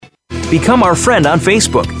Become our friend on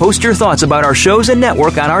Facebook. Post your thoughts about our shows and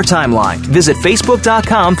network on our timeline. Visit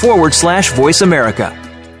facebook.com/Voice America.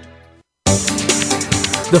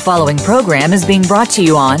 The following program is being brought to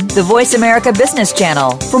you on the Voice America Business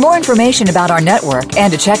Channel. For more information about our network and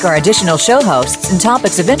to check our additional show hosts and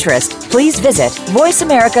topics of interest, please visit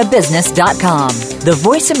voiceamericabusiness.com. The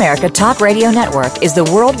Voice America Talk Radio Network is the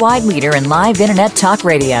worldwide leader in live Internet talk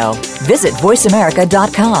radio. Visit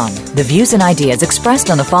voiceamerica.com. The views and ideas expressed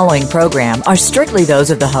on the following program are strictly those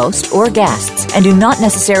of the host or guests and do not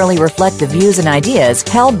necessarily reflect the views and ideas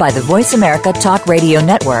held by the Voice America Talk Radio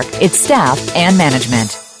Network, its staff, and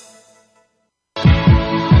management.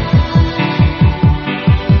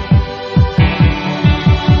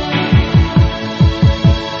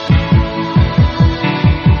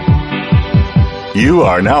 You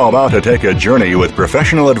are now about to take a journey with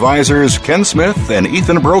professional advisors Ken Smith and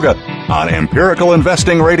Ethan Broga on Empirical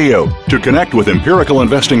Investing Radio. To connect with Empirical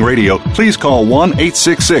Investing Radio, please call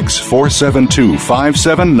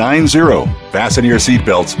 1-866-472-5790. Fasten your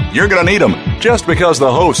seatbelts. You're going to need them. Just because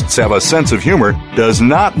the hosts have a sense of humor does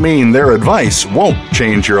not mean their advice won't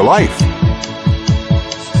change your life.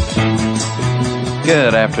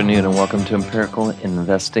 Good afternoon and welcome to Empirical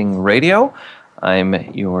Investing Radio. I'm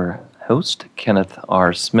your host, Kenneth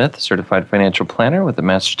R. Smith, certified financial planner with a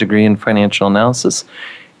master's degree in financial analysis,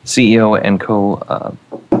 CEO and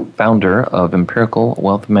co-founder of Empirical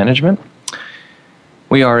Wealth Management.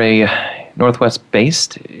 We are a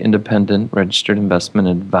Northwest-based independent registered investment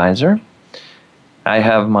advisor. I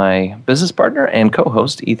have my business partner and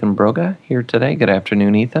co-host, Ethan Broga, here today. Good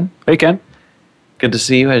afternoon, Ethan. Hey, Ken. Good to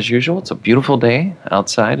see you as usual. It's a beautiful day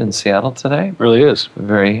outside in Seattle today. It really is. We're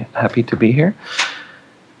very happy to be here.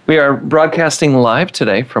 We are broadcasting live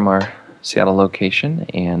today from our Seattle location,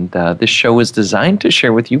 and this show is designed to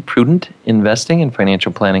share with you prudent investing and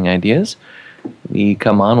financial planning ideas. We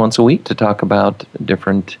come on once a week to talk about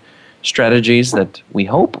different strategies that we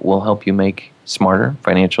hope will help you make smarter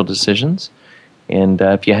financial decisions. And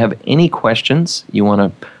if you have any questions you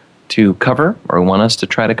want to cover or want us to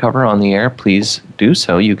try to cover on the air, please do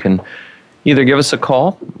so. You can either give us a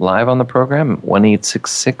call live on the program,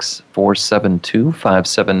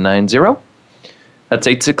 1-866-472-5790. That's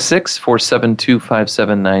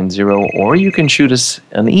 866-472-5790. Or you can shoot us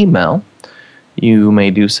an email. You may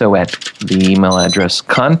do so at the email address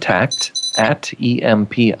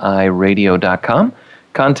contact@empiradio.com.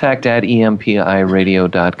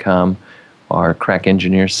 Contact@empiradio.com. Our crack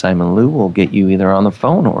engineer, Simon Liu, will get you either on the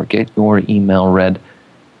phone or get your email read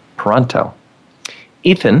pronto.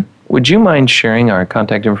 Ethan, would you mind sharing our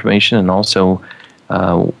contact information and also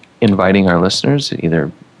inviting our listeners, either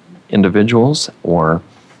individuals or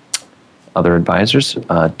other advisors,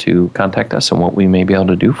 to contact us and what we may be able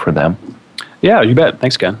to do for them? Yeah, you bet.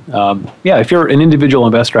 Thanks, Ken. If you're an individual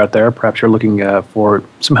investor out there, perhaps you're looking for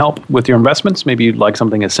some help with your investments. Maybe you'd like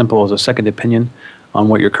something as simple as a second opinion on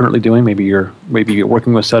what you're currently doing. Maybe you're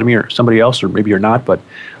working with somebody else, or maybe you're not, but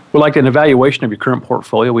we'd like an evaluation of your current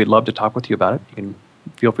portfolio. We'd love to talk with you about it. You can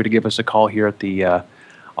feel free to give us a call here at the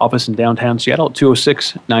office in downtown Seattle at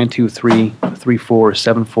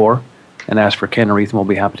 206-923-3474 and ask for Ken or Ethan. We'll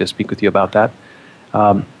be happy to speak with you about that.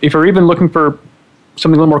 If you're even looking for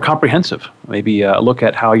something a little more comprehensive, maybe a look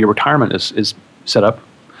at how your retirement is set up,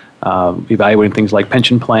 evaluating things like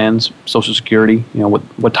pension plans, Social Security,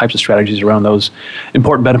 what types of strategies around those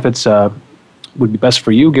important benefits would be best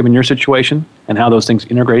for you given your situation, and how those things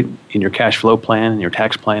integrate in your cash flow plan, and your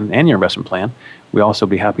tax plan, and your investment plan. We'll also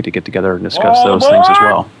be happy to get together and discuss those things as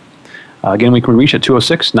well. Again, we can reach at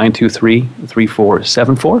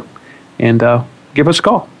 206-923-3474 and give us a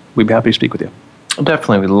call. We'd be happy to speak with you.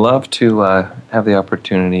 Definitely. We'd love to have the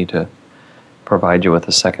opportunity to provide you with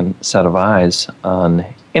a second set of eyes on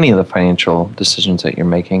any of the financial decisions that you're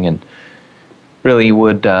making, and really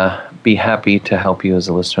would be happy to help you as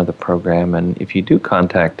a listener of the program. And if you do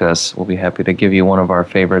contact us, we'll be happy to give you one of our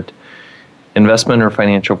favorite investment or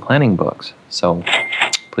financial planning books. So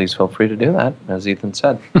please feel free to do that, as Ethan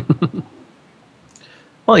said.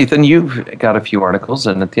 Well, Ethan, you've got a few articles,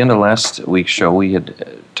 and at the end of last week's show, we had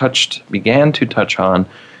began to touch on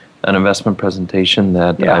an investment presentation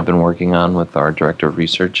that I've been working on with our Director of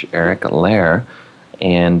Research, Eric Lair,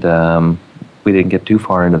 and we didn't get too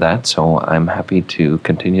far into that, so I'm happy to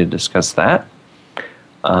continue to discuss that.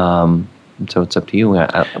 So it's up to you.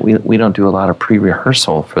 We don't do a lot of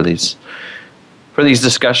pre-rehearsal for these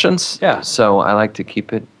discussions. Yeah. So I like to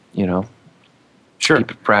keep it, Sure.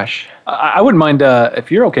 Keep it fresh. I wouldn't mind,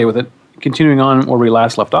 if you're okay with it, continuing on where we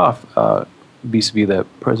last left off, vis-a-vis the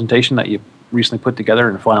presentation that you recently put together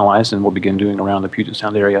and finalized, and we'll begin doing around the Puget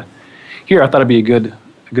Sound area. Here, I thought it'd be a good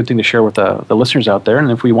a good thing to share with the listeners out there.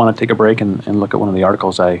 And if we want to take a break and look at one of the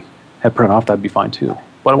articles I had printed off, that'd be fine too.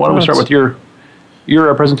 Why don't we start with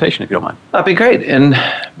your presentation, if you don't mind? That'd be great. And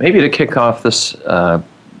maybe to kick off this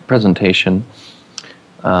presentation,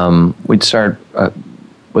 we'd start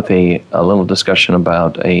with a little discussion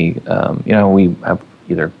about we have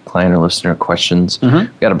either client or listener questions. Mm-hmm.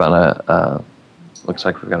 We've got about looks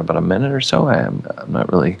like we've got about a minute or so. I'm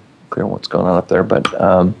not really clear what's going on up there, but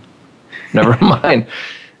never mind.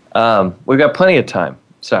 We've got plenty of time.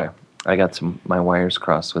 Sorry, I got my wires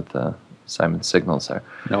crossed with Simon's signals there.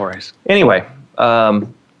 No worries. Anyway,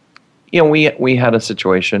 we had a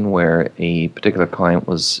situation where a particular client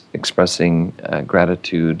was expressing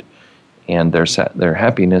gratitude and their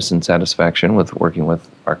happiness and satisfaction with working with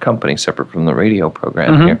our company, separate from the radio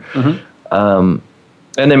program Mm-hmm. here. Mm-hmm.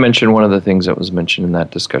 And they mentioned one of the things that was mentioned in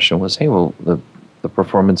that discussion was, hey, well, the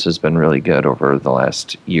performance has been really good over the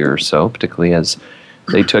last year or so, particularly as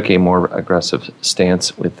they took a more aggressive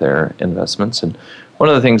stance with their investments. And one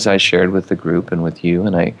of the things I shared with the group and with you,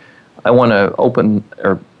 and I want to open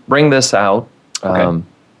or bring this out,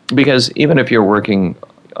 because even if you're working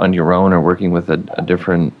on your own or working with a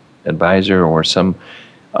different advisor or some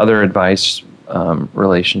other advice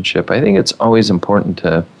relationship, I think it's always important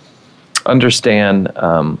to understand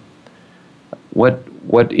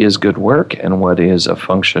what is good work and what is a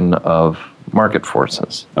function of market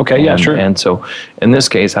forces. Okay, yeah, sure. And so in this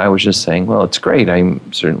case, I was just saying, well, it's great.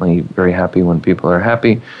 I'm certainly very happy when people are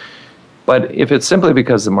happy. But if it's simply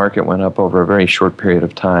because the market went up over a very short period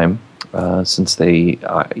of time since they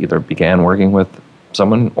either began working with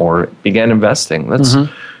someone or began investing, let's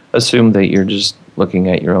assume that you're just looking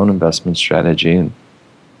at your own investment strategy and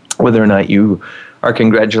whether or not you are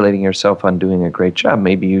congratulating yourself on doing a great job.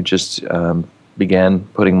 Maybe you just began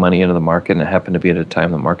putting money into the market and it happened to be at a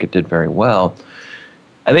time the market did very well.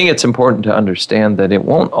 I think it's important to understand that it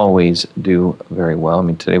won't always do very well. I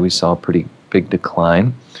mean, today we saw a pretty big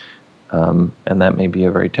decline, and that may be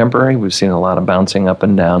a very temporary. We've seen a lot of bouncing up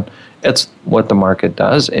and down. It's what the market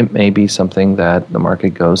does. It may be something that the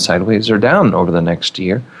market goes sideways or down over the next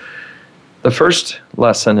year. The first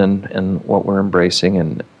lesson in what we're embracing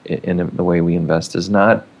and in the way we invest is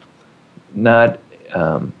not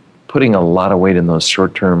putting a lot of weight in those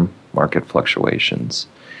short-term market fluctuations,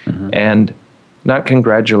 and not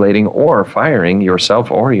congratulating or firing yourself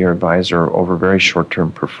or your advisor over very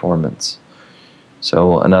short-term performance.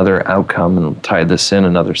 So another outcome, and tie this in,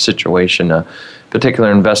 another situation, a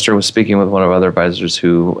particular investor was speaking with one of our other advisors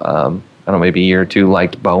who, maybe a year or two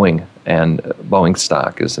liked Boeing, and Boeing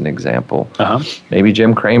stock is an example. Maybe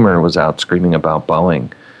Jim Cramer was out screaming about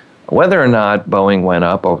Boeing. Whether or not Boeing went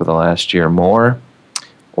up over the last year more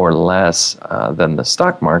or less than the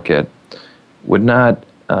stock market would not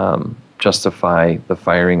justify the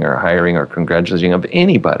firing or hiring or congratulating of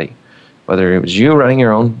anybody, whether it was you running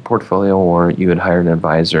your own portfolio or you had hired an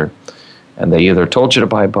advisor, and they either told you to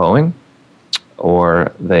buy Boeing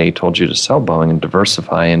or they told you to sell Boeing and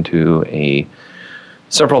diversify into a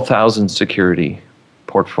several thousand security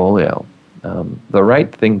portfolio. The right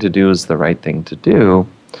thing to do is the right thing to do.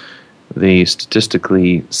 The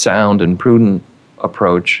statistically sound and prudent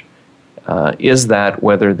approach is that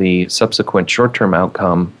whether the subsequent short-term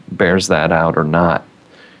outcome bears that out or not.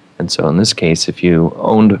 And so in this case, if you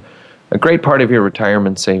owned a great part of your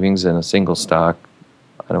retirement savings in a single stock,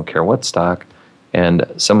 I don't care what stock, and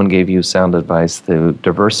someone gave you sound advice to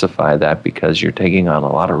diversify that because you're taking on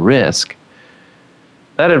a lot of risk,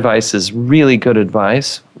 that advice is really good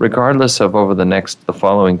advice, regardless of over the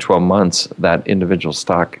following 12 months, that individual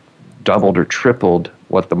stock doubled or tripled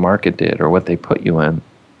what the market did or what they put you in.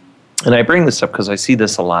 And I bring this up because I see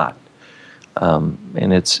this a lot.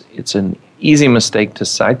 And it's an easy mistake to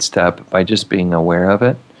sidestep by just being aware of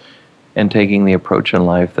it and taking the approach in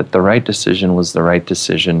life that the right decision was the right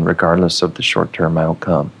decision regardless of the short-term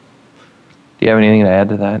outcome. Do you have anything to add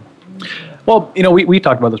to that? Well, we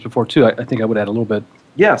talked about this before too. I think I would add a little bit.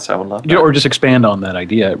 Yes, I would love that. Or just expand on that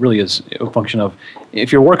idea. It really is a function of,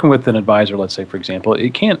 if you're working with an advisor, let's say, for example,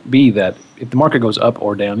 it can't be that if the market goes up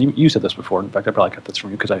or down, you said this before, in fact, I probably got this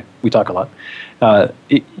from you because we talk a lot.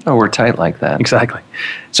 We're tight like that. Exactly.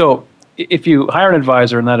 So if you hire an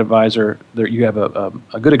advisor and that advisor, you have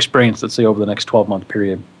a good experience, let's say, over the next 12-month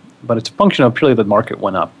period, but it's a function of purely the market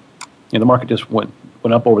went up. The market just went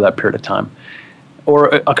up over that period of time.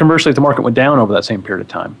 Or conversely, if the market went down over that same period of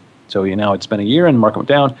time. So now it's been a year and the market went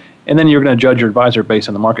down, and then you're going to judge your advisor based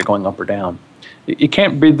on the market going up or down. It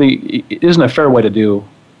isn't a fair way to do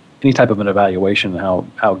any type of an evaluation of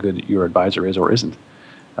how good your advisor is or isn't.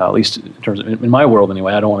 At least in terms of, in my world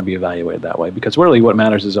anyway, I don't want to be evaluated that way, because really what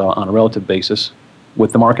matters is on a relative basis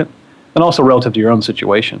with the market. And also relative to your own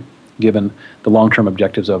situation, given the long-term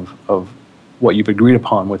objectives of what you've agreed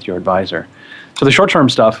upon with your advisor. So the short-term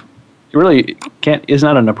stuff, it really is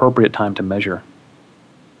not an appropriate time to measure,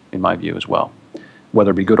 in my view, as well,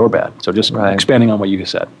 whether it be good or bad. So just expanding on what you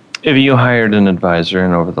said. If you hired an advisor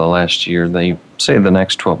and over the last year, they say the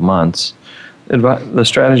next 12 months, the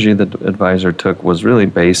strategy that the advisor took was really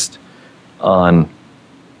based on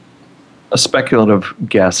a speculative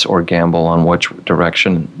guess or gamble on which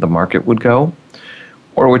direction the market would go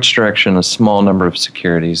or which direction a small number of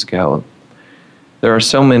securities go. There are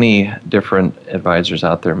so many different advisors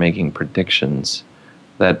out there making predictions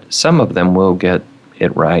that some of them will get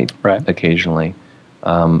it right. Occasionally.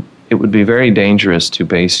 It would be very dangerous to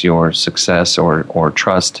base your success or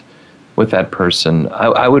trust with that person.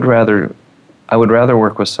 I would rather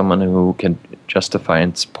work with someone who can justify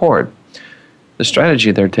and support the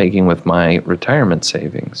strategy they're taking with my retirement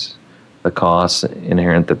savings, the costs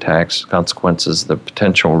inherent, the tax consequences, the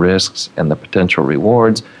potential risks, and the potential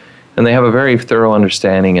rewards. And they have a very thorough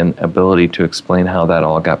understanding and ability to explain how that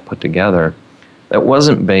all got put together. That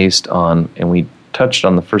wasn't based on, and we touched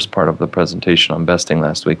on the first part of the presentation on investing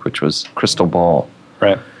last week, which was crystal ball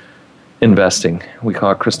investing. We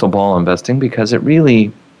call it crystal ball investing because it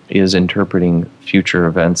really is interpreting future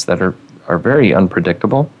events that are very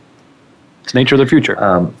unpredictable. It's the nature of the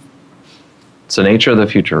future. It's the nature of the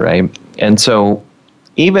future, right? And so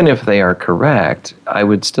even if they are correct, I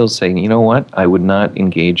would still say, you know what? I would not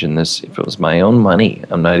engage in this if it was my own money.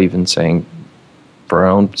 I'm not even saying for our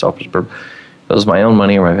own selfish purpose. If it was my own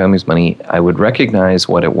money or my family's money, I would recognize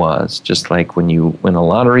what it was. Just like when you win a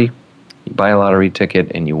lottery, you buy a lottery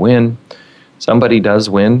ticket and you win. Somebody does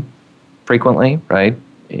win frequently, right,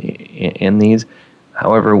 in these.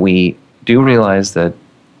 However, we do realize that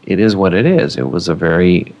it is what it is. It was a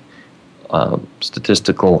very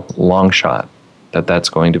statistical long shot that's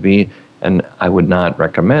going to be, and I would not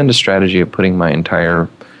recommend a strategy of putting my entire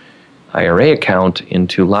IRA account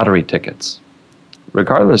into lottery tickets,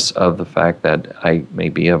 regardless of the fact that I may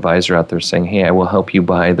be an advisor out there saying, hey, I will help you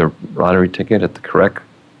buy the lottery ticket at the correct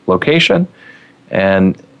location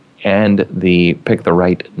and pick the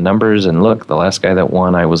right numbers. And look, the last guy that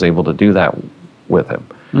won, I was able to do that with him.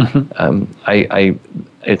 Mm-hmm.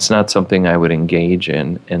 It's not something I would engage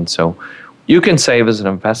in. And so you can save as an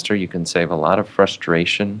investor, you can save a lot of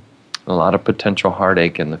frustration, a lot of potential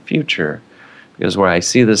heartache in the future. Because where I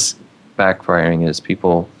see this backfiring is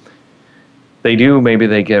people, maybe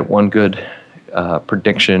they get one good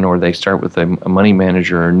prediction, or they start with a money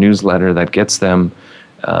manager or newsletter that gets them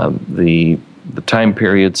the time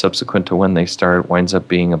period subsequent to when they start winds up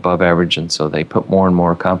being above average, and so they put more and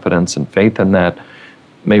more confidence and faith in that.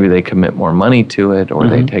 Maybe they commit more money to it, or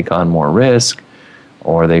they take on more risk,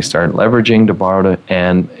 or they start leveraging to borrow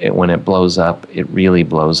and when it blows up, it really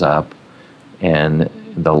blows up. And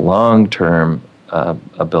the long-term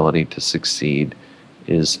ability to succeed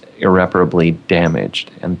is irreparably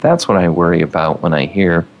damaged. And that's what I worry about when I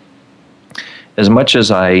hear, as much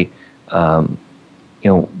as I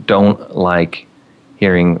don't like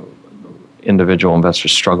hearing individual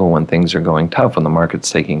investors struggle when things are going tough, when the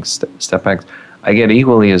market's taking step backs, I get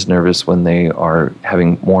equally as nervous when they are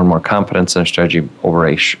having more and more confidence in a strategy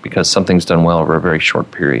because something's done well over a very short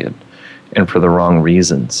period and for the wrong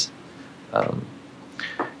reasons.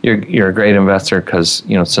 You're a great investor because,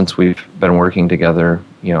 since we've been working together,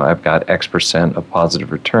 I've got X% of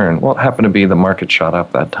positive return. Well, it happened to be the market shot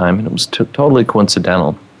up that time, and it was totally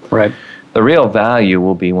coincidental. Right. The real value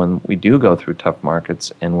will be when we do go through tough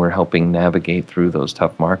markets and we're helping navigate through those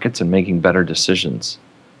tough markets and making better decisions.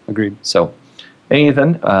 Agreed. So,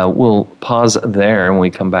 Ethan, we'll pause there, and when we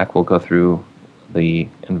come back, we'll go through the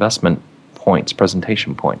investment points,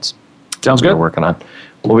 presentation points. Sounds good. We're working on.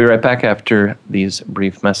 We'll be right back after these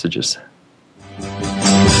brief messages.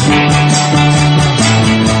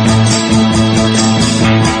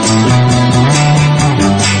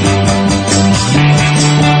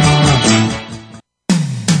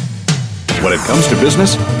 When it comes to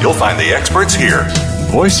business, you'll find the experts here.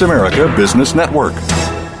 Voice America Business Network.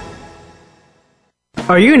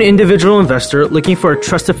 Are you an individual investor looking for a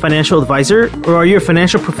trusted financial advisor, or are you a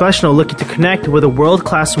financial professional looking to connect with a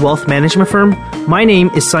world-class wealth management firm? My name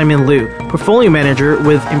is Simon Liu, portfolio manager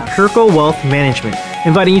with Empirical Wealth Management,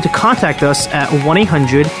 inviting you to contact us at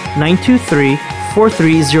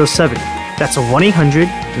 1-800-923-4307. That's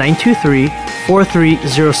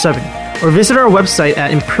 1-800-923-4307. Or visit our website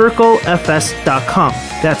at empiricalfs.com.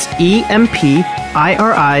 That's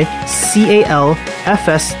EMPIRICALFS.com.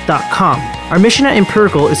 empiricalfs.com. Our mission at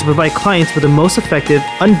Empirical is to provide clients with the most effective,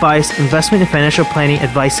 unbiased investment and financial planning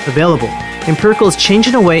advice available. Empirical is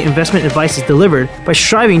changing the way investment advice is delivered by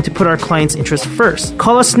striving to put our clients' interests first.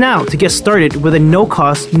 Call us now to get started with a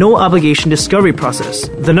no-cost, no-obligation discovery process.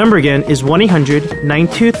 The number again is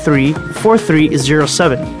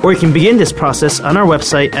 1-800-923-4307, or you can begin this process on our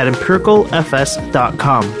website at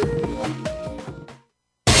empiricalfs.com.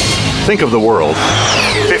 Think of the world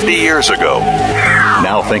 50 years ago.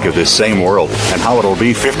 Now think of this same world and how it'll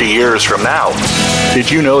be 50 years from now. Did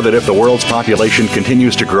you know that if the world's population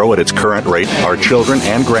continues to grow at its current rate, our children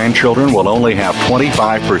and grandchildren will only have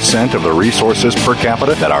 25% of the resources per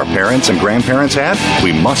capita that our parents and grandparents had?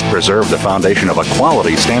 We must preserve the foundation of a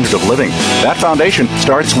quality standard of living. That foundation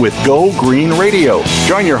starts with Go Green Radio.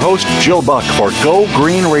 Join your host, Jill Buck, for Go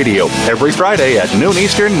Green Radio every Friday at noon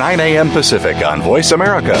Eastern, 9 a.m. Pacific on Voice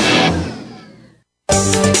America.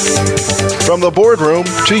 From the boardroom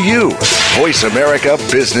to you, Voice America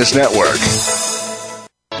Business Network.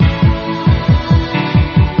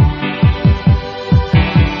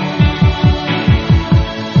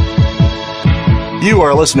 You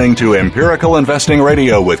are listening to Empirical Investing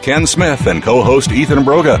Radio with Ken Smith and co-host Ethan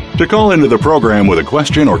Broga. To call into the program with a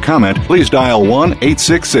question or comment, please dial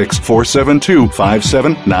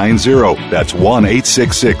 1-866-472-5790. That's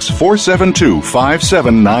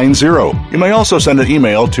 1-866-472-5790. You may also send an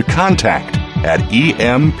email to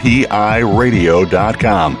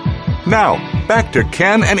contact@empiradio.com. Now, back to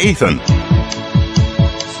Ken and Ethan.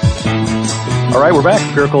 All right, we're back.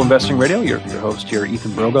 Empirical Investing Radio. Your host here,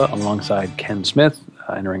 Ethan Broga, alongside Ken Smith,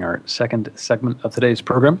 entering our second segment of today's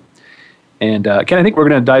program. And Ken, I think we're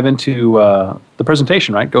going to dive into the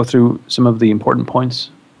presentation, right? Go through some of the important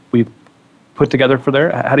points we've put together for there.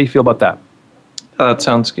 How do you feel about that? That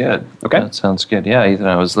sounds good. Okay. That sounds good. Yeah, Ethan,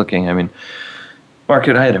 I was looking. I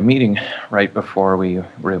had a meeting right before we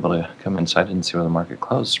were able to come inside. I didn't see where the market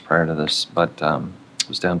closed prior to this, but it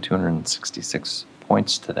was down 266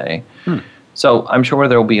 points today. So I'm sure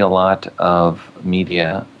there will be a lot of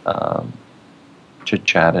media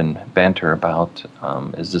chit-chat and banter about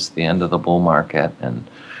is this the end of the bull market and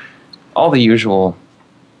all the usual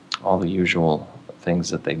things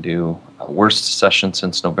that they do. Worst session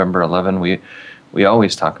since November 11. We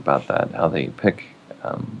always talk about that, how they pick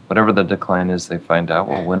whatever the decline is, they find out,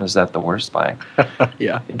 well, when is that the worst by?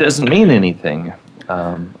 Yeah. It doesn't mean anything.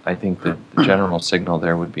 I think the general signal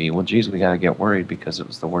there would be, well, geez, we got to get worried because it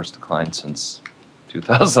was the worst decline since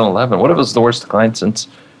 2011. What if it was the worst decline since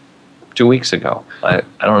 2 weeks ago? I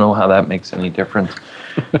don't know how that makes any difference.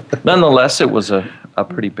 Nonetheless, it was a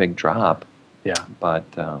pretty big drop. Yeah. But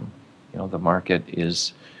the market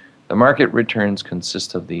returns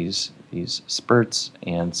consist of these spurts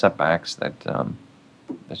and setbacks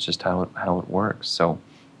that's just how it works. So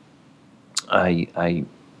I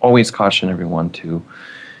always caution everyone to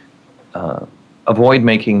avoid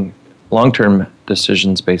making long-term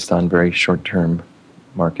decisions based on very short-term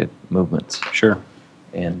market movements. Sure.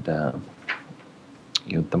 And the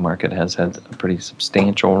market has had a pretty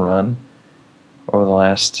substantial run over the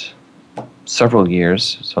last several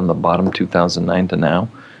years, from the bottom 2009 to now.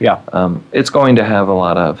 Yeah. It's going to have a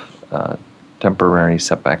lot of temporary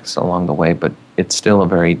setbacks along the way, but it's still a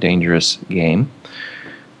very dangerous game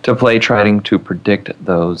to play, trying to predict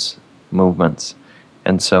those movements.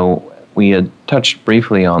 And so we had touched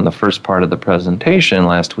briefly on the first part of the presentation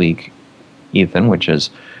last week, Ethan, which is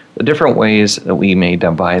the different ways that we may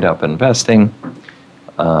divide up investing.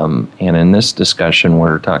 And in this discussion,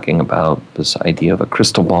 we're talking about this idea of a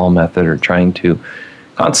crystal ball method, or trying to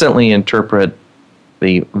constantly interpret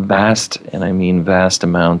the vast, and I mean vast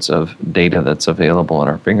amounts of data that's available at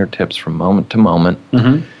our fingertips from moment to moment.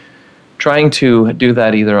 Mm-hmm. Trying to do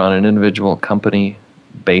that either on an individual company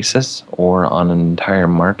basis or on an entire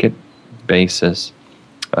market basis,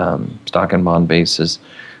 stock and bond basis.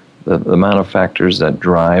 The amount of factors that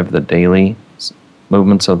drive the daily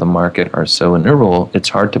movements of the market are so innumerable, it's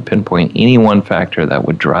hard to pinpoint any one factor that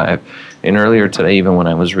would drive. And earlier today, even when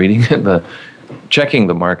I was reading checking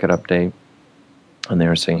the market update, and they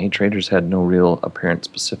were saying, hey, traders had no real apparent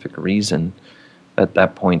specific reason at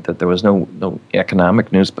that point, that there was no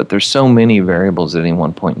economic news, but there's so many variables at any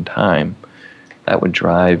one point in time that would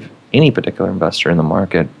drive any particular investor in the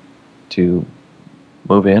market to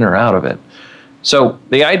move in or out of it. So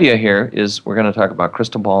the idea here is we're going to talk about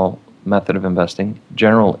crystal ball method of investing,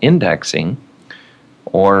 general indexing,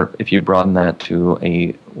 or if you broaden that to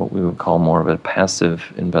what we would call more of a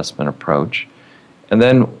passive investment approach, and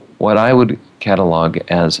then what I would catalog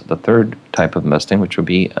as the third type of investing, which would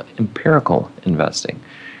be empirical investing.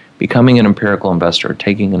 Becoming an empirical investor,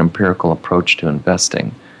 taking an empirical approach to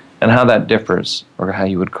investing. and how that differs, or how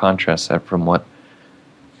you would contrast that from what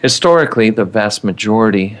historically the vast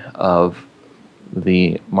majority of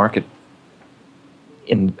the market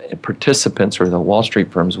in participants or the Wall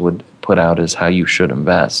Street firms would put out as how you should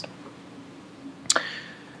invest.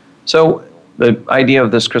 So the idea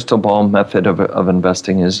of this crystal ball method of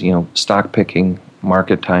investing is, stock picking,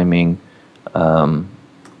 market timing,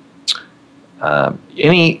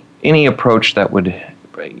 any approach that would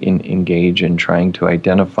engage in trying to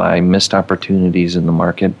identify missed opportunities in the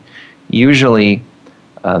market. Usually,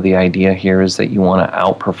 the idea here is that you want to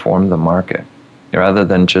outperform the market rather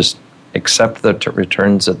than just accept the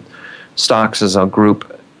returns that stocks as a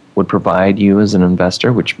group would provide you as an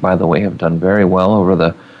investor, which, by the way, have done very well over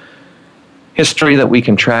the history that we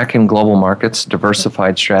can track in global markets,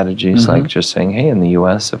 diversified strategies, like just saying, hey, in the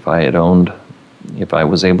U.S., if I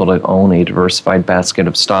was able to own a diversified basket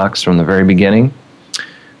of stocks from the very beginning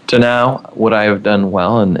to now, would I have done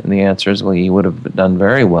well? And the answer is, well, you would have done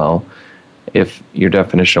very well if your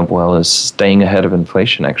definition of well is staying ahead of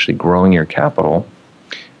inflation, actually growing your capital,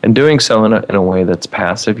 and doing so in a way that's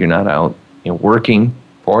passive. You're not out working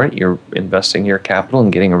for it. You're investing your capital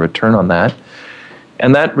and getting a return on that.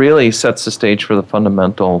 And that really sets the stage for the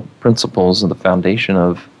fundamental principles of the foundation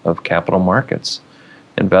of capital markets.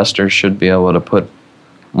 Investors should be able to put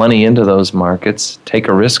money into those markets, take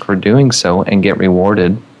a risk for doing so, and get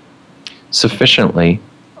rewarded sufficiently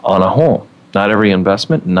on a whole. Not every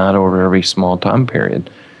investment, not over every small time period.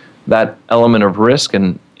 That element of risk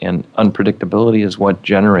and unpredictability is what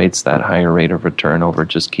generates that higher rate of return over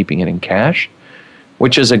just keeping it in cash,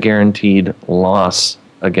 which is a guaranteed loss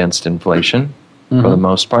against inflation for the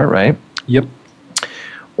most part, right? Yep.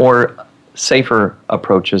 Or safer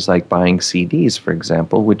approaches like buying CDs, for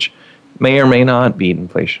example, which may or may not beat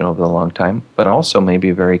inflation over the long time, but also may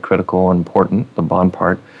be very critical and important, the bond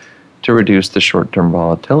part, to reduce the short-term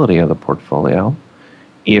volatility of the portfolio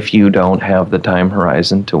if you don't have the time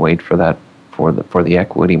horizon to wait for that for the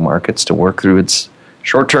equity markets to work through its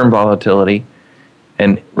short-term volatility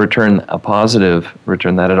and return a positive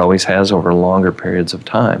return that it always has over longer periods of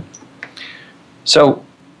time. So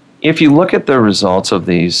if you look at the results of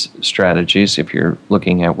these strategies, if you're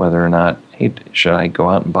looking at whether or not, hey, should I go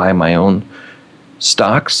out and buy my own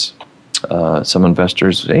stocks? Some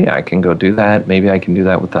investors say, hey, I can go do that. Maybe I can do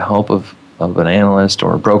that with the help of an analyst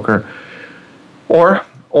or a broker.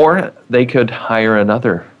 Or they could hire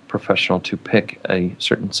another professional to pick a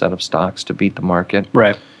certain set of stocks to beat the market.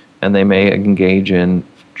 Right. And they may engage in,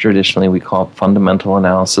 traditionally we call it fundamental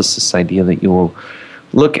analysis, this idea that you will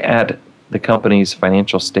look at the company's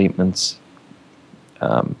financial statements,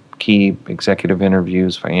 key executive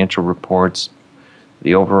interviews, financial reports,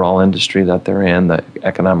 the overall industry that they're in, the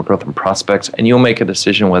economic growth and prospects, and you'll make a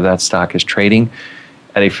decision whether that stock is trading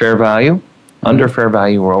at a fair value, under fair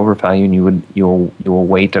value, or overvalue, and you will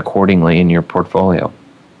weight accordingly in your portfolio.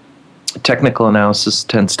 Technical analysis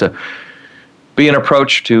tends to be an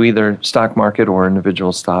approach to either stock market or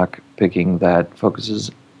individual stock picking that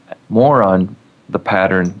focuses more on the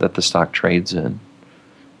pattern that the stock trades in,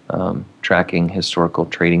 tracking historical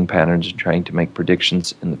trading patterns and trying to make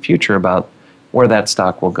predictions in the future about where that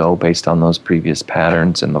stock will go based on those previous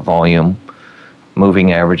patterns and the volume,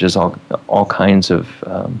 moving averages, all kinds of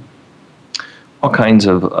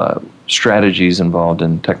strategies involved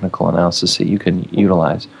in technical analysis that you can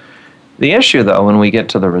utilize. The issue, though, when we get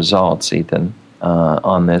to the results, Ethan,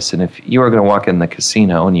 on this, and if you were going to walk in the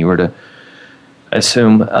casino and you were to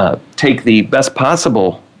take the best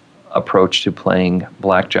possible approach to playing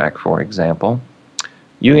blackjack, for example,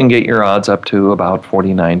 you can get your odds up to about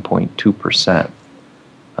 49.2%.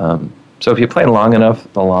 So if you play long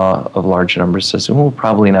enough, the law of large numbers says, well, we're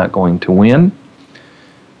probably not going to win.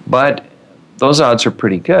 But those odds are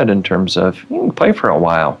pretty good in terms of you can play for a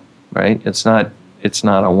while, right? It's not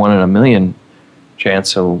a 1 in a million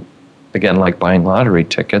chance. So again, like buying lottery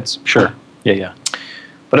tickets. Sure. Yeah.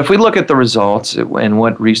 But if we look at the results and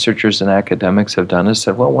what researchers and academics have done is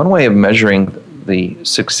said, well, one way of measuring the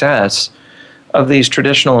success of these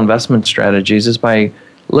traditional investment strategies is by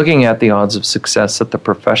looking at the odds of success that the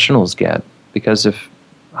professionals get. Because if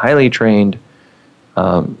highly trained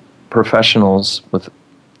professionals with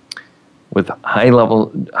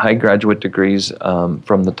high graduate degrees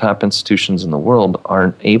from the top institutions in the world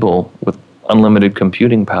aren't able, with unlimited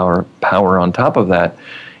computing power on top of that,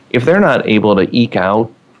 if they're not able to eke out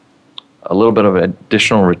a little bit of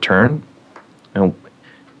additional return,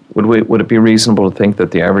 would it be reasonable to think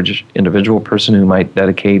that the average individual person who might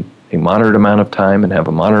dedicate a moderate amount of time and have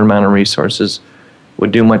a moderate amount of resources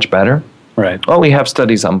would do much better? Right. Well, we have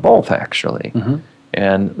studies on both, actually.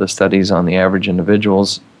 And the studies on the average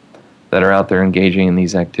individuals that are out there engaging in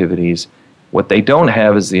these activities. What they don't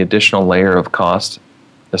have is the additional layer of cost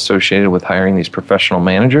associated with hiring these professional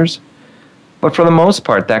managers. But for the most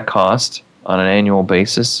part, that cost on an annual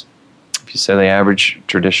basis, if you say the average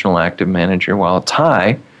traditional active manager, while it's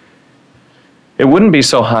high, it wouldn't be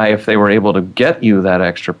so high if they were able to get you that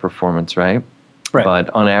extra performance, right? Right. But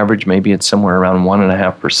on average, maybe it's somewhere around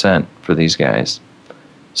 1.5% for these guys.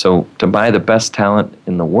 So to buy the best talent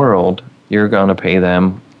in the world, you're going to pay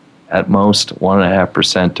them at most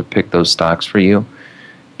 1.5% to pick those stocks for you.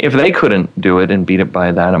 If they couldn't do it and beat it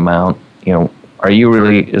by that amount,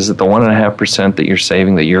 is it the 1.5% that you're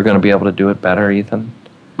saving that you're going to be able to do it better, Ethan?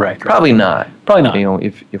 Right. Probably not. Probably not.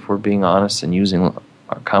 If we're being honest and using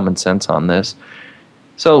our common sense on this.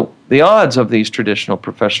 So the odds of these traditional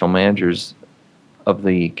professional managers of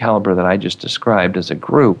the caliber that I just described as a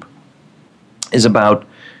group is about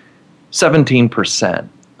 17%.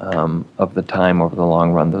 Of the time over the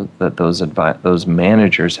long run that those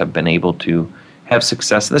managers have been able to have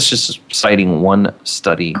success. That's just citing one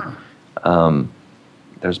study.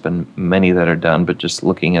 There's been many that are done, but just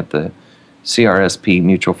looking at the CRSP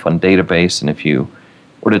mutual fund database, and if you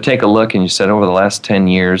were to take a look and you said over the last 10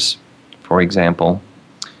 years, for example,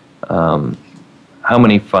 how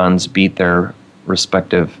many funds beat their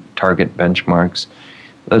respective target benchmarks,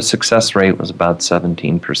 the success rate was about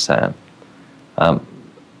 17%.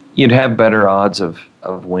 You'd have better odds of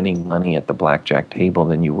winning money at the blackjack table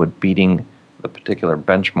than you would beating the particular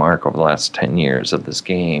benchmark over the last 10 years of this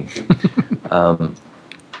game.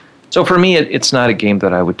 So for me, it's not a game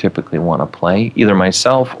that I would typically want to play, either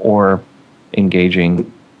myself or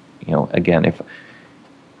engaging, again,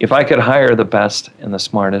 if I could hire the best and the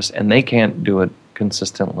smartest and they can't do it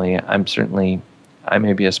consistently, I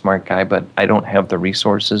may be a smart guy, but I don't have the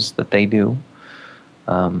resources that they do.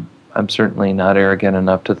 I'm certainly not arrogant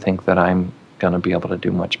enough to think that I'm going to be able to do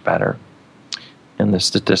much better. And the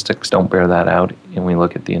statistics don't bear that out, and we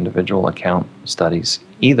look at the individual account studies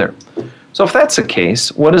either. So if that's the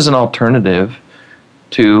case, what is an alternative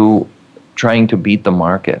to trying to beat the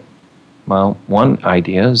market? Well, one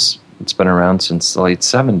idea is, it's been around since the late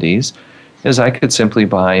 70s, is I could simply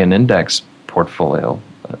buy an index portfolio.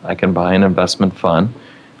 I can buy an investment fund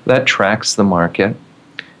that tracks the market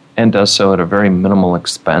and does so at a very minimal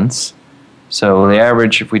expense. So the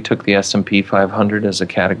average, if we took the S&P 500 as a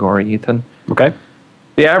category, Ethan, okay,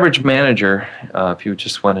 the average manager, if you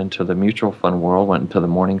just went into the mutual fund world, went into the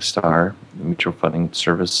Morningstar, the mutual funding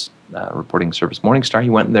service, reporting service Morningstar,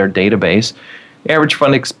 you went in their database, the average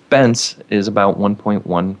fund expense is about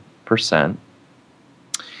 1.1%.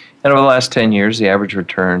 And over the last 10 years, the average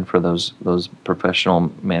return for those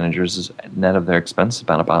professional managers is net of their expense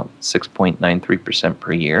about 6.93%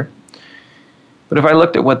 per year. But if I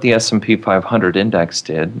looked at what the S&P 500 index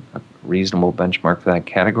did, a reasonable benchmark for that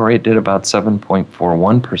category, it did about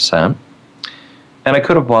 7.41%. And I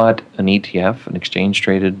could have bought an ETF, an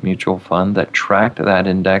exchange-traded mutual fund that tracked that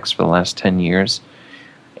index for the last 10 years.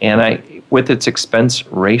 And with its expense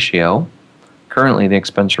ratio, currently the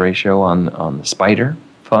expense ratio on the SPDR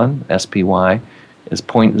fund, SPY, is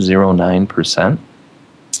 0.09%.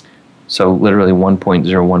 So literally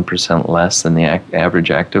 1.01% less than the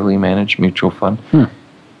average actively managed mutual fund.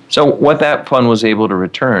 So what that fund was able to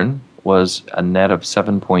return was a net of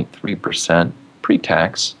 7.3%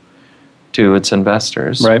 pre-tax to its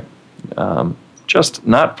investors. Right. Just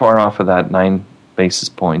not far off of that 9 basis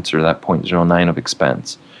points or that 0.09 of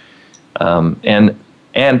expense. And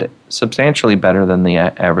substantially better than the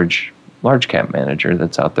average large cap manager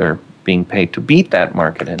that's out there being paid to beat that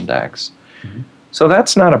market index. Mm-hmm. So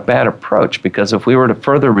that's not a bad approach, because if we were to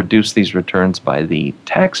further reduce these returns by the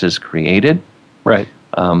taxes created, right,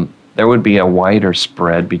 there would be a wider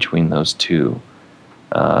spread between those two.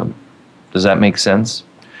 Does that make sense?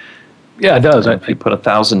 Yeah, it does. If you put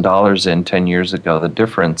 $1,000 in 10 years ago, the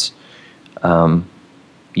difference,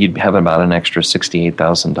 you'd have about an extra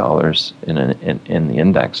 $68,000 in the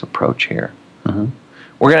index approach here. Mm-hmm.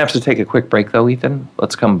 We're going to have to take a quick break, though, Ethan.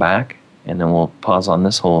 Let's come back, and then we'll pause on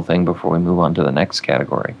this whole thing before we move on to the next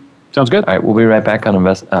category. Sounds good. All right, we'll be right back on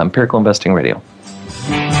Empirical Investing Radio.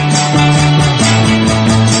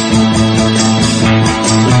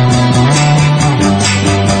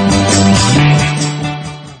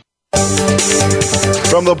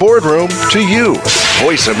 From the boardroom to you,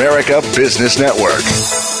 Voice America Business Network.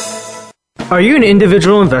 Are you an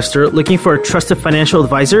individual investor looking for a trusted financial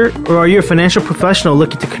advisor, or are you a financial professional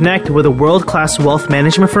looking to connect with a world-class wealth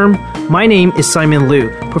management firm? My name is Simon Liu,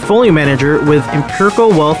 portfolio manager with Empirical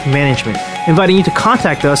Wealth Management, inviting you to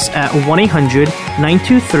contact us at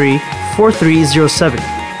 1-800-923-4307.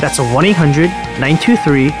 That's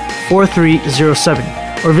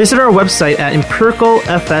 1-800-923-4307. or visit our website at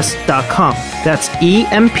empiricalfs.com. That's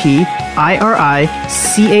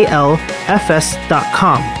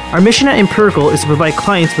EMPIRICALFS.com. Our mission at Empirical is to provide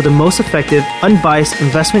clients with the most effective, unbiased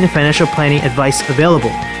investment and financial planning advice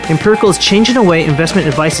available. Empirical is changing the way investment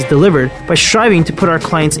advice is delivered by striving to put our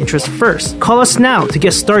clients' interests first. Call us now to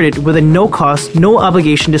get started with a no-cost,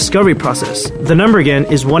 no-obligation discovery process. The number again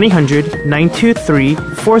is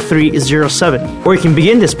 1-800-923-4307, or you can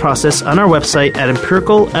begin this process on our website at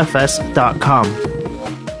empiricalfs.com.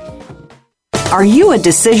 Are you a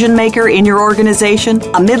decision maker in your organization,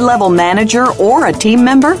 a mid-level manager, or a team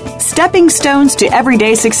member? Stepping Stones to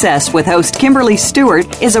Everyday Success with host Kimberly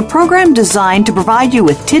Stewart is a program designed to provide you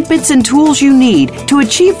with tidbits and tools you need to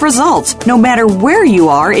achieve results no matter where you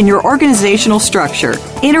are in your organizational structure.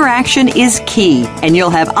 Interaction is key, and you'll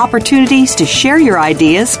have opportunities to share your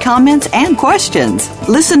ideas, comments, and questions.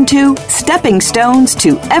 Listen to Stepping Stones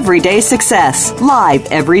to Everyday Success, live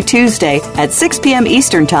every Tuesday at 6 p.m.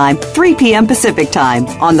 Eastern Time, 3 p.m. Pacific Time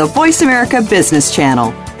on the Voice America Business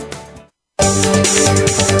Channel.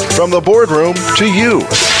 From the boardroom to you,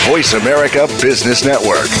 Voice America Business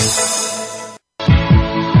Network.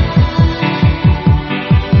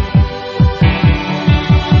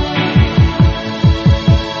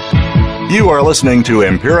 You are listening to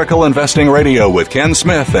Empirical Investing Radio with Ken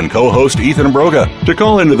Smith and co-host Ethan Broga. To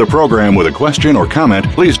call into the program with a question or comment,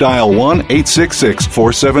 please dial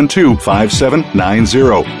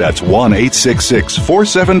 1-866-472-5790. That's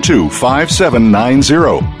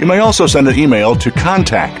 1-866-472-5790. You may also send an email to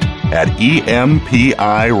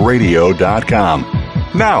contact@empiradio.com.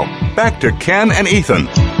 Now, back to Ken and Ethan.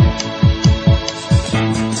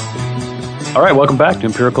 All right, welcome back to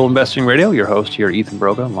Empirical Investing Radio. Your host here, Ethan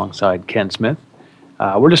Broga, alongside Ken Smith.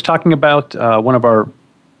 We're just talking about one of our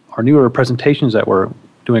newer presentations that we're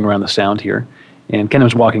doing around the sound here. And Ken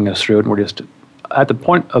was walking us through it, and we're just at the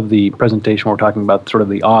point of the presentation where we're talking about sort of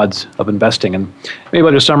the odds of investing. And maybe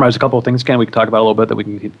I'll just summarize a couple of things, Ken, we can talk about a little bit that we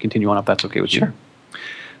can continue on if that's okay with you. Sure.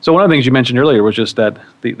 So one of the things you mentioned earlier was just that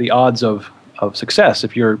the odds of success,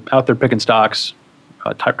 if you're out there picking stocks,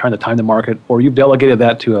 trying to time the market, or you've delegated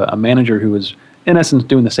that to a manager who is, in essence,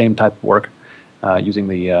 doing the same type of work, using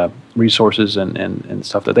the resources and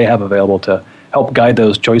stuff that they have available to help guide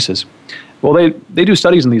those choices. Well, they do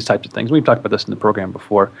studies on these types of things. We've talked about this in the program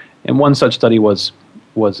before, and one such study was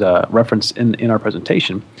referenced in our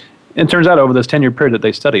presentation. And it turns out over this 10-year period that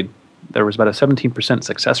they studied, there was about a 17%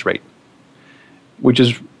 success rate, which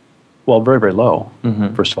is, well, very, very low,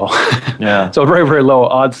 first of all. Yeah. So very, very low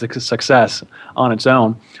odds of success on its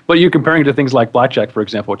own. But you're comparing it to things like blackjack, for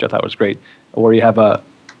example, which I thought was great, where you have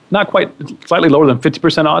not quite, slightly lower than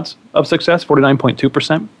 50% odds of success,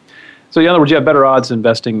 49.2%. So in other words, you have better odds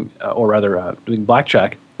investing, or rather doing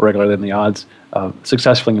blackjack regularly than the odds of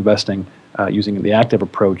successfully investing using the active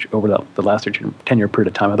approach over the last 10-year period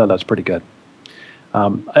of time. I thought that was pretty good.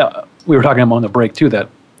 We were talking on the break, too, that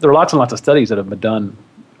there are lots and lots of studies that have been done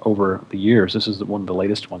over the years. This is one of the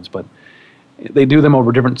latest ones, but they do them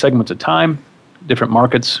over different segments of time, different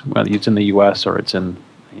markets, whether it's in the U.S. or it's in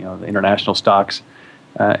the international stocks,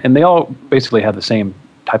 and they all basically have the same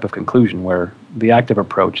type of conclusion, where the active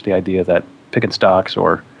approach, the idea that picking stocks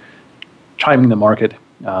or timing the market,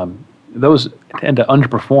 those tend to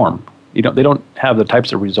underperform. They don't have the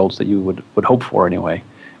types of results that you would hope for anyway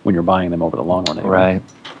when you're buying them over the long run. Anyway. Right.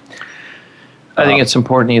 I think it's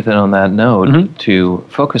important, Ethan, on that note, to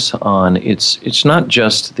focus on it's not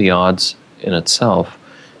just the odds in itself,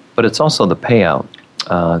 but it's also the payout.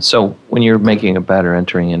 So when you're making a bet or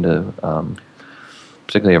entering into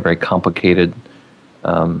particularly a very complicated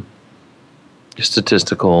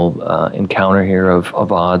statistical encounter here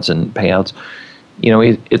of odds and payouts,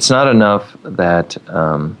 it's not enough that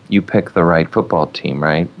you pick the right football team,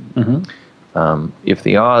 right? If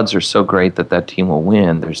the odds are so great that team will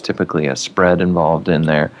win, there's typically a spread involved in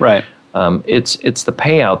there. Right. It's the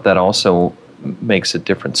payout that also makes it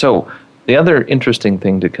different. So the other interesting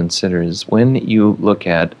thing to consider is when you look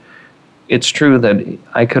at, it's true that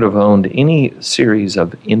I could have owned any series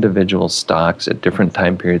of individual stocks at different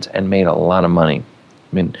time periods and made a lot of money.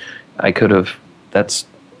 I mean, I could have, that's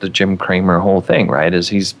the Jim Cramer whole thing, right? Is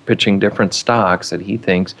he's pitching different stocks that he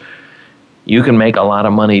thinks you can make a lot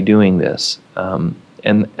of money doing this. And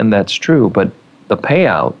that's true, but the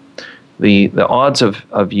payout, the odds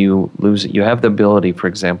of you losing, you have the ability, for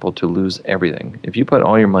example, to lose everything. If you put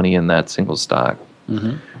all your money in that single stock.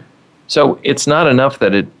 So it's not enough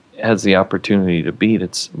that it has the opportunity to beat.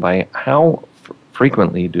 It's by how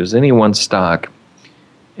frequently does any one stock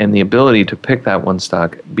and the ability to pick that one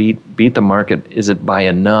stock beat the market. Is it by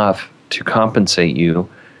enough to compensate you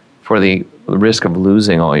for the risk of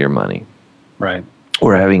losing all your money? Right.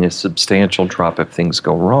 or having a substantial drop if things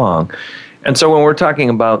go wrong. And so when we're talking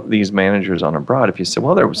about these managers on abroad, if you say,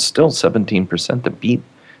 well, there was still 17% that beat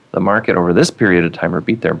the market over this period of time or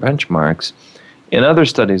beat their benchmarks, in other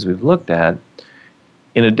studies we've looked at,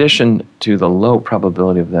 in addition to the low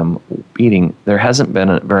probability of them beating, there hasn't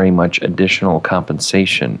been very much additional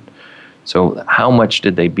compensation. So how much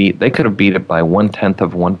did they beat? They could have beat it by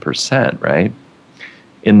 0.1%, right?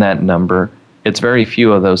 In that number, it's very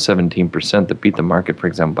few of those 17% that beat the market, for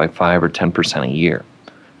example, by 5 or 10% a year.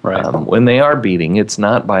 Right. When they are beating, it's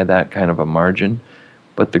not by that kind of a margin,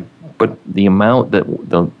 but the amount that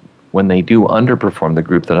when they do underperform, the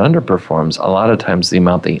group that underperforms, a lot of times the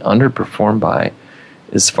amount they underperform by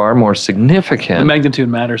is far more significant. The magnitude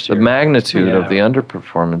matters here. The magnitude of the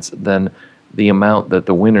underperformance than the amount that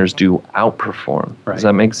the winners do outperform. Right. Does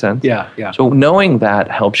that make sense? Yeah, yeah. So knowing that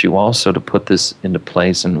helps you also to put this into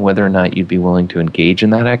place and whether or not you'd be willing to engage in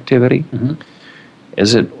that activity. Mm-hmm.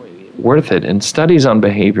 Is it worth it? And studies on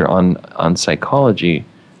behavior, on psychology,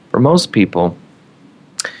 for most people,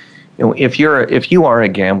 if you are a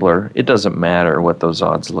gambler, it doesn't matter what those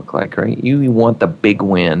odds look like, right? You want the big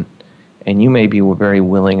win, and you may be very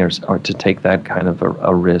willing or to take that kind of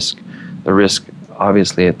a risk. The risk,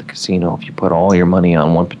 obviously, at the casino, if you put all your money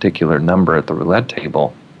on one particular number at the roulette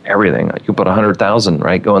table, everything, you put 100,000,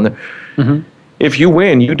 right, go in there. Mm-hmm. If you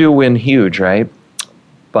win, you do win huge, right?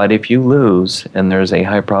 But if you lose, and there's a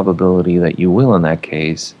high probability that you will in that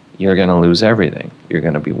case, you're going to lose everything. You're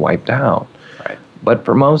going to be wiped out. Right. But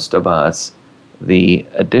for most of us, the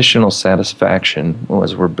additional satisfaction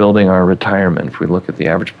as we're building our retirement, if we look at the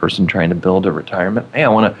average person trying to build a retirement, hey, I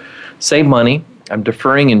want to save money. I'm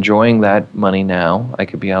deferring enjoying that money now. I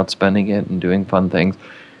could be out spending it and doing fun things.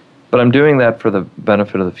 But I'm doing that for the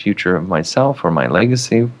benefit of the future of myself or my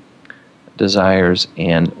legacy desires.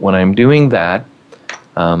 And when I'm doing that,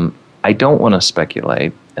 I don't want to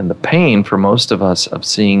speculate. And the pain for most of us of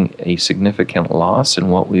seeing a significant loss in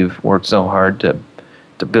what we've worked so hard to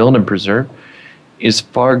build and preserve is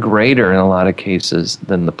far greater in a lot of cases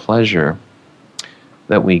than the pleasure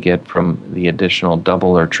that we get from the additional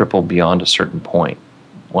double or triple beyond a certain point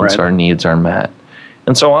once our needs are met.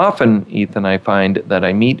 And so often, Ethan, I find that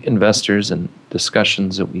I meet investors in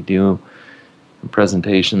discussions that we do,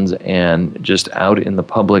 presentations, and just out in the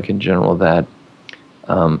public in general that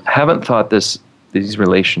haven't thought these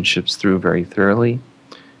relationships through very thoroughly.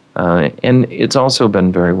 And it's also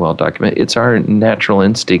been very well documented. It's our natural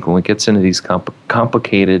instinct when it gets into these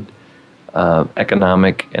complicated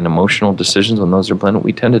economic and emotional decisions, when those are blended,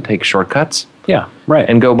 we tend to take shortcuts. Yeah, right.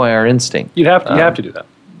 And go by our instinct. You have to do that.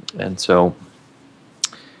 And so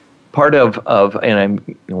part of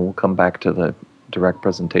and we'll come back to the direct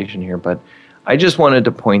presentation here, but I just wanted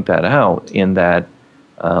to point that out in that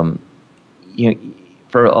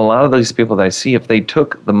for a lot of these people that I see, if they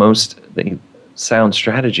took the sound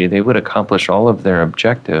strategy, they would accomplish all of their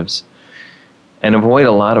objectives and avoid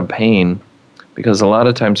a lot of pain, because a lot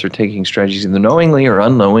of times they're taking strategies either knowingly or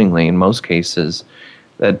unknowingly in most cases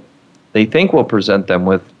that they think will present them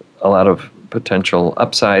with a lot of potential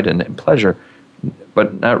upside and pleasure,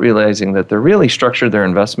 but not realizing that they're really structured their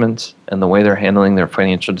investments and the way they're handling their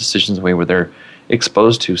financial decisions, the way where they're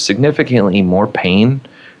exposed to significantly more pain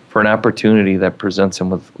for an opportunity that presents them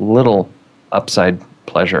with little upside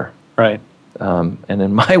pleasure. Right. And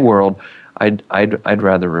in my world, I'd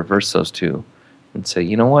rather reverse those two and say,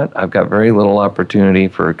 you know what, I've got very little opportunity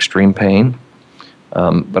for extreme pain,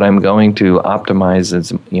 but I'm going to optimize.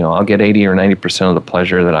 I'll get 80 or 90% of the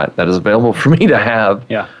pleasure that is available for me to have.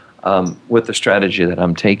 Yeah. With the strategy that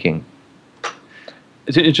I'm taking.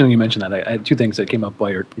 It's interesting you mentioned that. I had two things that came up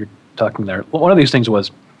while you're talking there. Well, one of these things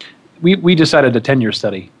was we decided a 10-year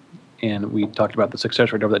study, and we talked about the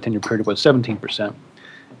success rate over that 10-year period was 17%.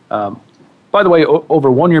 By the way, over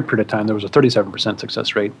a 1-year period of time, there was a 37%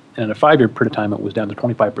 success rate, and in a 5-year period of time, it was down to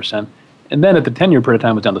 25%, and then at the 10-year period of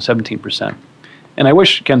time, it was down to 17%. And I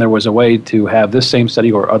wish, Ken, there was a way to have this same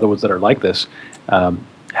study or other ones that are like this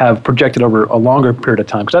have projected over a longer period of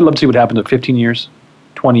time, because I'd love to see what happens at 15 years,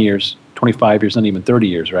 20 years, 25 years, and even 30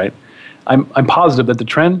 years, right? I'm positive that the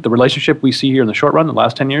trend, the relationship we see here in the short run, the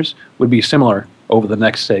last 10 years, would be similar over the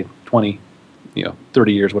next, say, 20,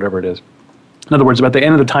 30 years, whatever it is. In other words, about the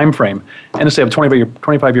end of the time frame, and let's say a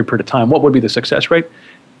 25-year period of time, what would be the success rate?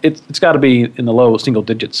 It's got to be in the low single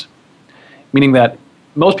digits, meaning that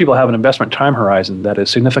most people have an investment time horizon that is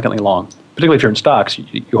significantly long, particularly if you're in stocks.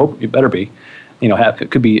 You hope you better be.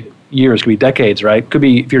 It could be years, could be decades, right? Could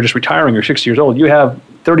be if you're just retiring, you're 60 years old, you have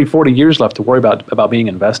 30, 40 years left to worry about being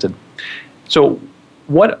invested. So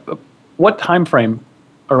what time frame,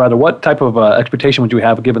 or rather what type of expectation would you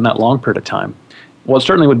have given that long period of time? Well, it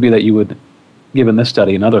certainly would be that you would given this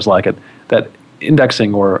study and others like it, that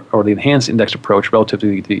indexing or the enhanced index approach relative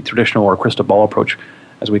to the traditional or crystal ball approach,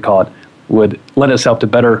 as we call it, would lend itself to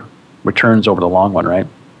better returns over the long run, right?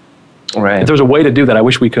 Right. If there's a way to do that, I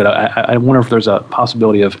wish we could. I wonder if there's a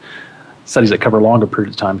possibility of studies that cover longer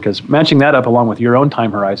periods of time, because matching that up along with your own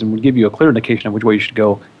time horizon would give you a clear indication of which way you should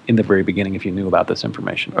go in the very beginning if you knew about this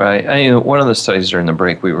information. Right. One of the studies during the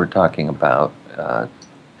break we were talking about,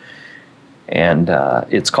 and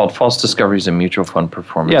it's called False Discoveries in Mutual Fund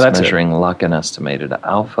Performance, Measuring Luck and Estimated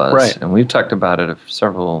Alphas. Right. And we've talked about it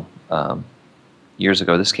several years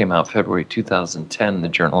ago. This came out February 2010 in the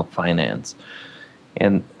Journal of Finance.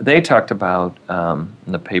 And they talked about,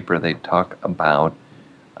 in the paper, they talk about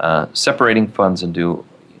separating funds into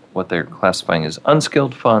what they're classifying as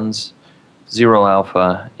unskilled funds, zero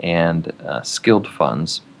alpha, and skilled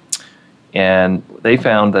funds. And they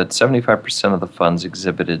found that 75% of the funds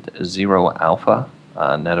exhibited zero alpha,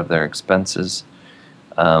 net of their expenses,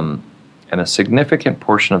 and a significant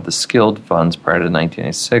portion of the skilled funds prior to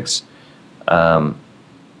 1996,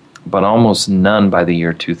 but almost none by the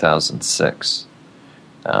year 2006.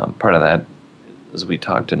 Part of that, as we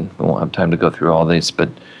talked, and we won't have time to go through all these, but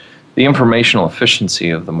the informational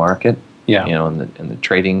efficiency of the market, and the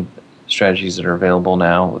trading strategies that are available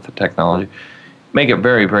now with the technology, make it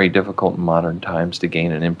very, very difficult in modern times to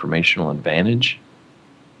gain an informational advantage.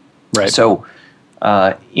 Right. So,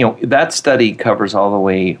 that study covers all the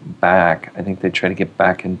way back. I think they try to get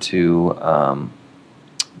back into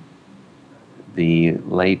the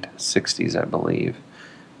late 60s, I believe.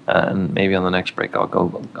 And maybe on the next break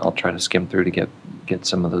I'll try to skim through to get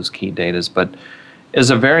some of those key datas. But it's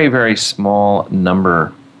a very, very small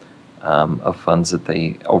number of funds that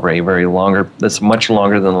they, over a very longer, that's much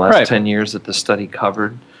longer than the last 10 years that the study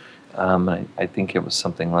covered. I think it was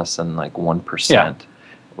something less than like 1%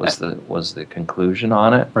 was the conclusion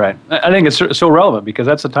on it. Right. I think it's so relevant because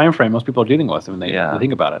that's the time frame most people are dealing with when they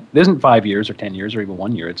think about it. It isn't 5 years or 10 years or even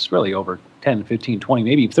 1 year. It's really over 10, 15, 20,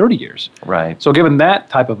 maybe 30 years. Right. So given that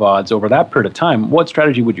type of odds over that period of time, what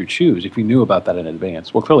strategy would you choose if you knew about that in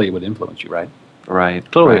advance? Well, clearly it would influence you, right? Right.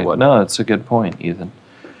 Clearly it would. No, it's a good point, Ethan.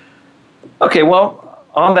 Okay, well,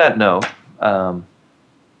 on that note,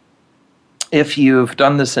 if you've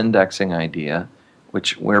done this indexing idea,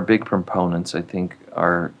 which we're big proponents, I think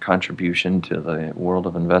our contribution to the world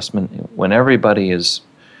of investment, when everybody is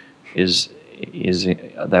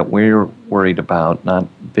that we're worried about, not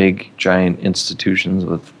big, giant institutions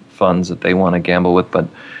with funds that they want to gamble with, but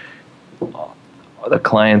the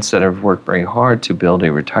clients that have worked very hard to build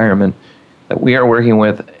a retirement that we are working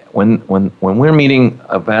with, when we're meeting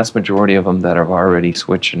a vast majority of them that have already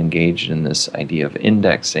switched and engaged in this idea of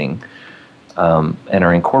indexing, and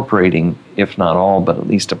are incorporating, if not all, but at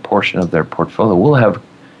least a portion of their portfolio,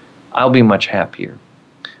 I'll be much happier.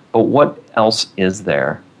 But what else is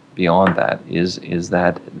there beyond that? Is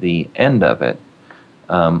that the end of it?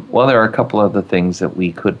 Well, there are a couple other things that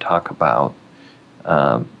we could talk about.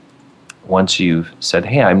 Once you've said,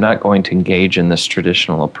 hey, I'm not going to engage in this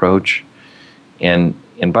traditional approach. And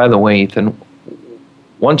by the way, Ethan,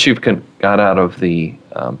 once you've got out of the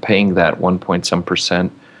paying that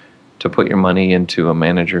 1.some% to put your money into a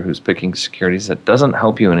manager who's picking securities that doesn't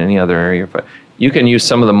help you in any other area, you can use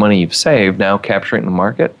some of the money you've saved, now capture it in the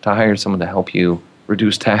market, to hire someone to help you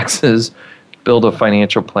reduce taxes, build a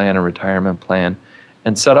financial plan, a retirement plan,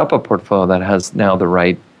 and set up a portfolio that has now the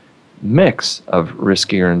right mix of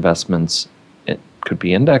riskier investments. It could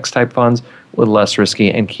be index-type funds with less risky,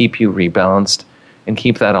 and keep you rebalanced and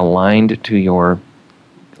keep that aligned to your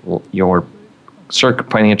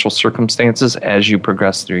financial circumstances as you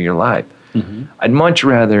progress through your life. Mm-hmm. I'd much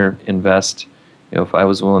rather invest, if I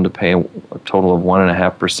was willing to pay a total of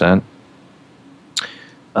 1.5%,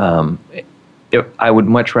 I would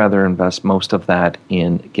much rather invest most of that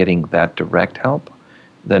in getting that direct help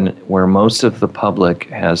than where most of the public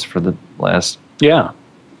has for the last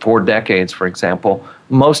 4 decades, for example.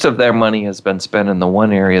 Most of their money has been spent in the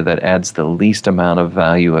one area that adds the least amount of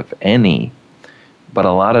value, if any. But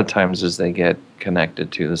a lot of times as they get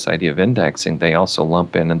connected to this idea of indexing, they also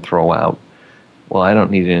lump in and throw out, well, I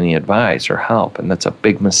don't need any advice or help, and that's a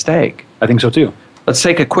big mistake. I think so too. Let's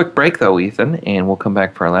take a quick break, though, Ethan, and we'll come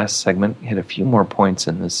back for our last segment, hit a few more points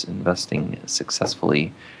in this investing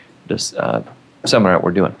successfully seminar that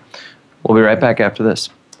we're doing. We'll be right back after this.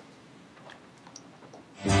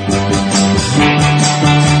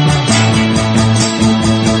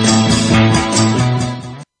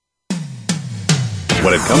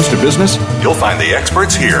 When it comes to business, you'll find the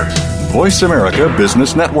experts here. Voice America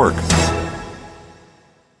Business Network.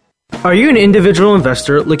 Are you an individual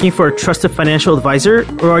investor looking for a trusted financial advisor,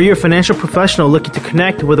 or are you a financial professional looking to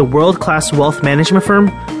connect with a world-class wealth management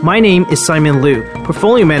firm? My name is Simon Liu,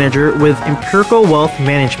 portfolio manager with Empirical Wealth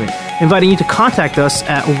Management, inviting you to contact us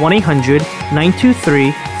at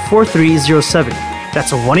 1-800-923-4307.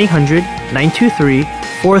 That's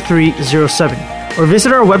 1-800-923-4307. Or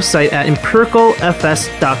visit our website at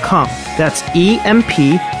empiricalfs.com. That's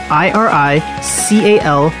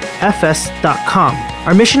EMPIRICALFS.com.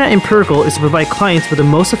 Our mission at Empirical is to provide clients with the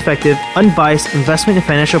most effective, unbiased investment and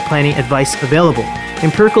financial planning advice available.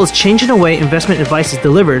 Empirical is changing the way investment advice is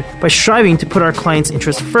delivered by striving to put our clients'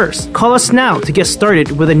 interests first. Call us now to get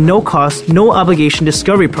started with a no-cost, no-obligation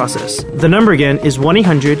discovery process. The number again is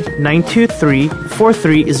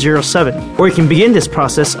 1-800-923-4307. Or you can begin this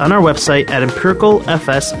process on our website at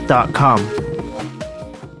empiricalfs.com.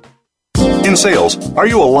 In sales, are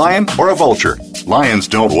you a lion or a vulture? Lions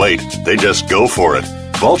don't wait. They just go for it.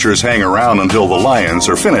 Vultures hang around until the lions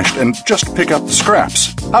are finished and just pick up the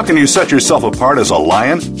scraps. How can you set yourself apart as a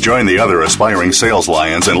lion? Join the other aspiring sales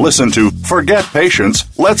lions and listen to Forget Patience,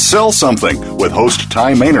 Let's Sell Something with host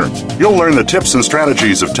Ty Maynard. You'll learn the tips and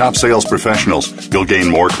strategies of top sales professionals. You'll gain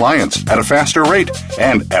more clients at a faster rate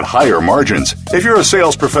and at higher margins. If you're a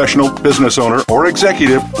sales professional, business owner, or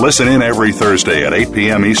executive, listen in every Thursday at 8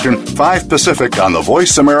 p.m. Eastern, 5 Pacific on the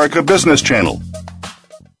Voice America Business Channel.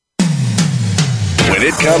 When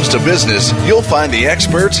it comes to business, you'll find the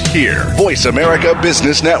experts here. Voice America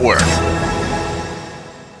Business Network.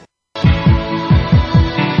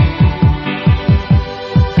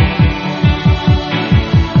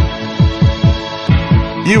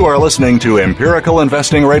 You are listening to Empirical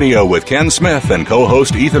Investing Radio with Ken Smith and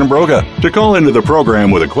co-host Ethan Broga. To call into the program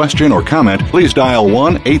with a question or comment, please dial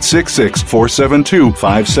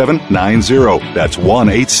 1-866-472-5790. That's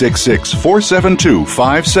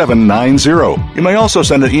 1-866-472-5790. You may also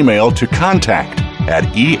send an email to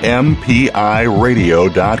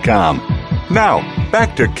contact@empiradio.com. Now,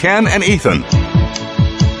 back to Ken and Ethan.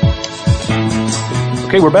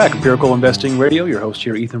 Okay, we're back. Empirical Investing Radio. Your host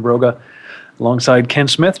here, Ethan Broga, alongside Ken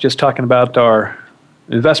Smith, just talking about our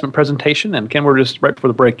investment presentation. And Ken, we're just right before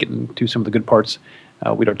the break getting to some of the good parts.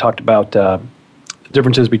 We talked about the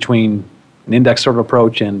differences between an index sort of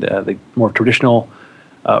approach and the more traditional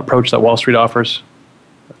approach that Wall Street offers,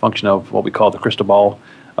 a function of what we call the crystal ball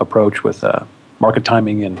approach with market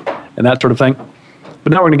timing and that sort of thing.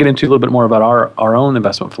 But now we're going to get into a little bit more about our own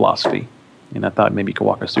investment philosophy. And I thought maybe you could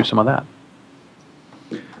walk us through some of that.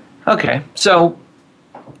 Okay, so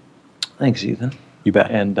thanks, Ethan. You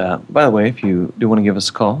bet. And by the way, if you do want to give us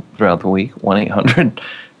a call throughout the week,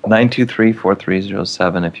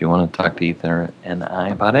 1-800-923-4307 if you want to talk to Ethan and I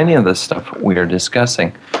about any of the stuff we are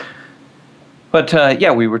discussing. But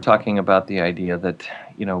yeah, we were talking about the idea that,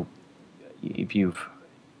 if you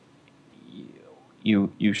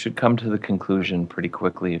should come to the conclusion pretty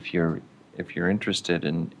quickly if you're interested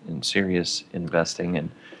in serious investing,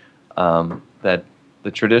 and that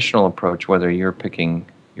the traditional approach, whether you're picking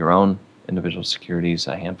your own individual securities,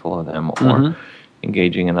 a handful of them, or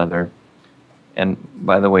engaging in other. And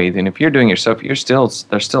by the way, then if you're doing yourself, there's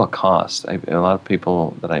still a cost. A lot of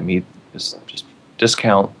people that I meet just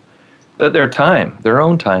discount that their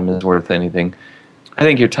own time is worth anything. I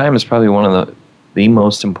think your time is probably one of the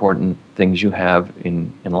most important things you have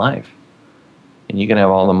in life. And you can have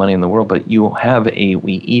all the money in the world, but we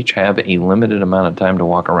each have a limited amount of time to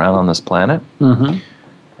walk around on this planet. Mm-hmm.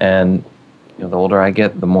 And the older I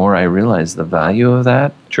get, the more I realize the value of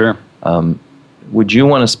that. Sure. Would you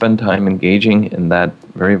want to spend time engaging in that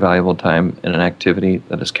very valuable time in an activity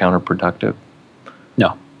that is counterproductive?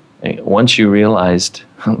 No. Once you realized,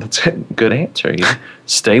 that's a good answer. You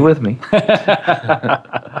stay with me.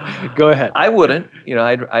 Go ahead. I wouldn't.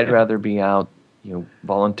 I'd rather be out,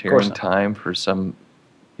 volunteering time for some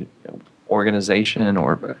organization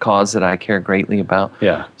or a cause that I care greatly about.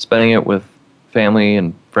 Yeah. Spending it with family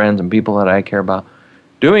and friends and people that I care about,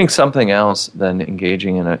 doing something else than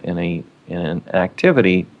engaging in an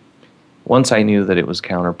activity. Once I knew that it was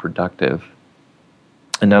counterproductive,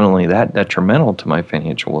 and not only that, detrimental to my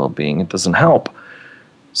financial well-being, it doesn't help.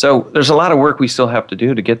 So there's a lot of work we still have to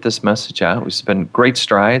do to get this message out. We've been great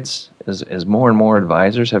strides as more and more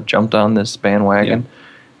advisors have jumped on this bandwagon. Yeah.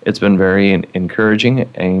 It's been very encouraging,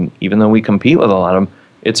 and even though we compete with a lot of them,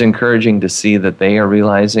 it's encouraging to see that they are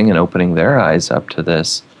realizing and opening their eyes up to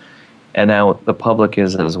this. And now the public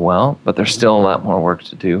is as well, but there's still a lot more work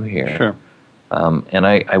to do here. Sure. And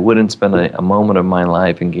I wouldn't spend a moment of my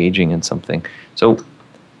life engaging in something. So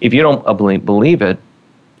if you don't believe it,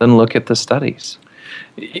 then look at the studies.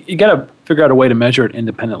 You got to figure out a way to measure it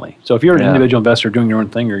independently. So if you're an individual investor doing your own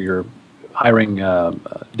thing, or you're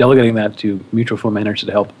delegating that to mutual fund managers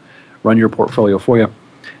to help run your portfolio for you.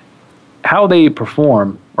 How they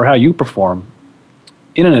perform or how you perform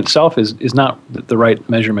in and itself is not the right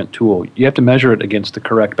measurement tool. You have to measure it against the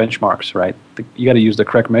correct benchmarks, right? You got to use the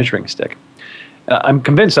correct measuring stick. I'm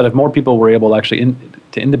convinced that if more people were able actually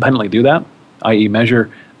to independently do that, i.e.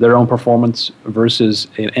 measure their own performance versus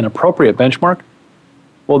an appropriate benchmark,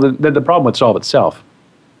 well, then the problem would solve itself.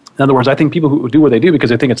 In other words, I think people who do what they do because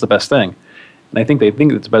they think it's the best thing. And I think they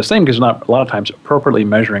think it's the best thing because they're not, a lot of times, appropriately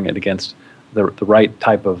measuring it against the right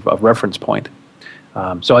type of reference point.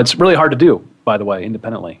 So it's really hard to do, by the way,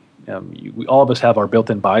 independently. All of us have our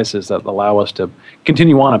built-in biases that allow us to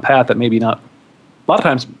continue on a path that maybe not, a lot of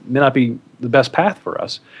times, may not be the best path for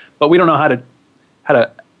us. But we don't know how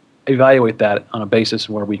to evaluate that on a basis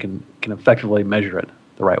where we can effectively measure it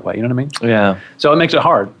the right way. You know what I mean? Yeah. So it makes it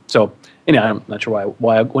hard. So I'm not sure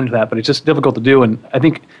why I went into that, but it's just difficult to do. And I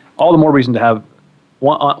think all the more reason to have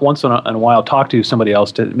once in a while talk to somebody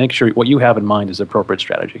else to make sure what you have in mind is the appropriate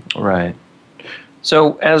strategy. Right.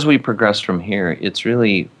 So as we progress from here, it's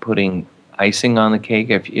really putting icing on the cake.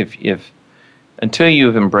 If until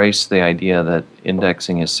you've embraced the idea that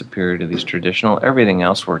indexing is superior to these traditional, everything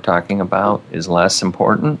else we're talking about is less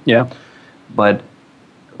important. Yeah. But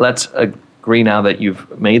let's agree now that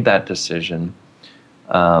you've made that decision,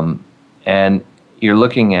 and you're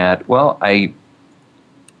looking at, well, I'd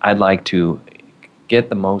like to get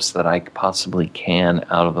the most that I possibly can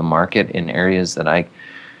out of the market in areas that I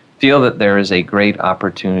feel that there is a great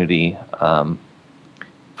opportunity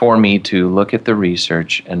for me to look at the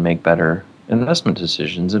research and make better investment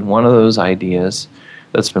decisions. And one of those ideas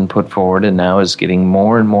that's been put forward and now is getting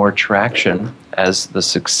more and more traction as the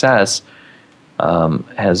success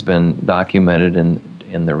has been documented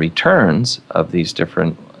in the returns of these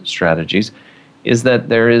different strategies is that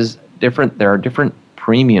there are different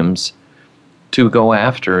premiums to go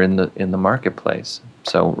after in the marketplace.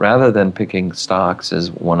 So rather than picking stocks as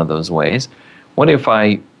one of those ways, what if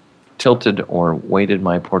I tilted or weighted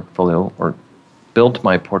my portfolio or built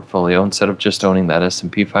my portfolio instead of just owning that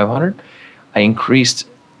S&P 500? I increased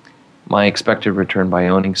my expected return by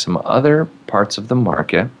owning some other parts of the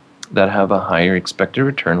market that have a higher expected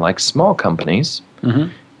return, like small companies,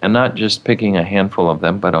 and not just picking a handful of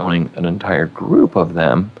them, but owning an entire group of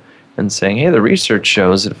them and saying, hey, the research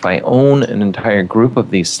shows that if I own an entire group of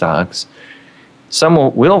these stocks, some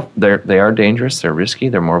they are dangerous, they're risky,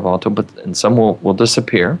 they're more volatile, and some will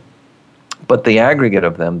disappear. But the aggregate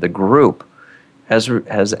of them, the group,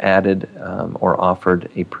 has added or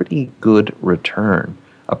offered a pretty good return,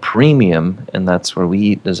 a premium, and that's where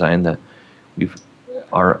we designed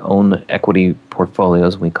our own equity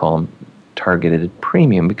portfolios. We call them targeted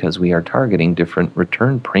premium because we are targeting different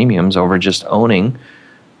return premiums over just owning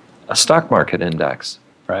a stock market index.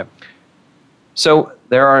 Right. So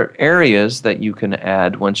there are areas that you can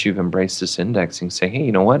add once you've embraced this indexing. Say, hey,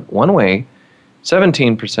 you know what? One way,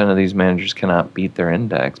 17% of these managers cannot beat their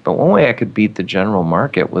index, but one way I could beat the general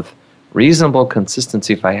market with reasonable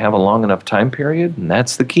consistency if I have a long enough time period, and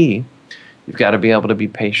that's the key. You've got to be able to be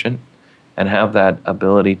patient and have that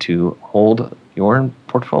ability to hold your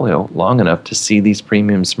portfolio long enough to see these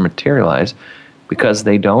premiums materialize, because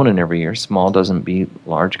they don't in every year. Small doesn't beat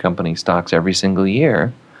large company stocks every single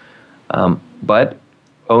year. But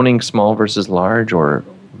owning small versus large, or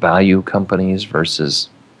value companies versus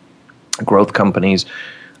growth companies,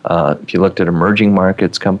 if you looked at emerging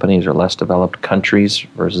markets companies or less developed countries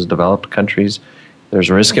versus developed countries, there's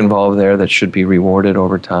risk involved there that should be rewarded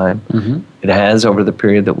over time. It has over the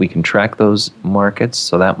period that we can track those markets,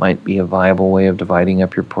 so that might be a viable way of dividing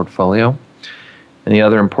up your portfolio. And the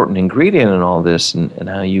other important ingredient in all this, and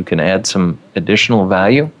how you can add some additional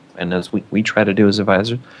value, and as we try to do as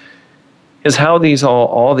advisors, is how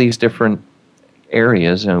all these different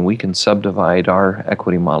areas, and we can subdivide our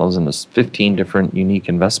equity models into 15 different unique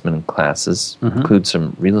investment classes, include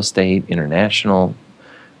some real estate, international,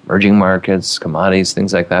 emerging markets, commodities,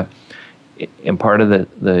 things like that. And part of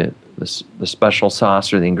the special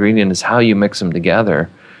sauce or the ingredient is how you mix them together,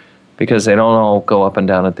 because they don't all go up and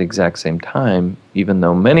down at the exact same time, even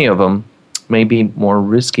though many of them may be more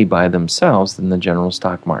risky by themselves than the general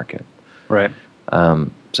stock market. Right.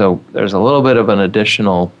 So there's a little bit of an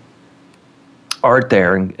additional art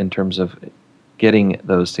there in terms of getting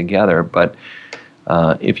those together. But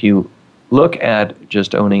if you look at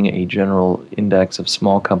just owning a general index of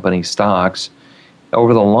small company stocks,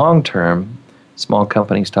 over the long term, small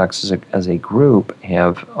company stocks as a group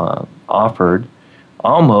have offered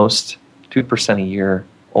almost 2% a year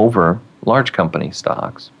over large company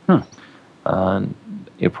stocks.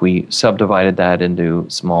 If we subdivided that into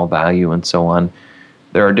small value and so on,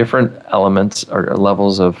 there are different elements or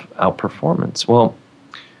levels of outperformance. Well,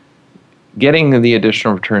 getting the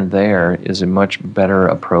additional return there is a much better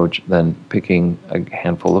approach than picking a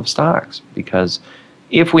handful of stocks, because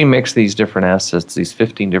if we mix these different assets, these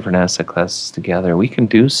 15 different asset classes together, we can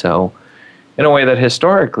do so in a way that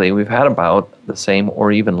historically we've had about the same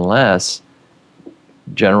or even less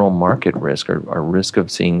general market risk, or risk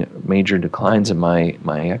of seeing major declines in my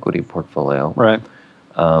equity portfolio. Right.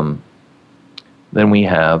 Than we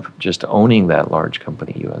have just owning that large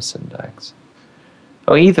company U.S. index.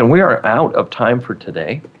 Oh, Ethan, we are out of time for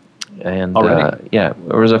today. And there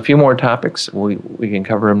was a few more topics. We can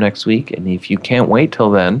cover them next week. And if you can't wait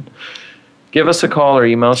till then, give us a call or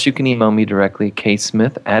email us. You can email me directly,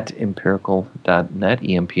 ksmith@empirical.net,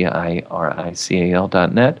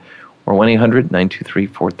 EMPIRICAL.net, or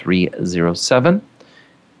 1-800-923-4307.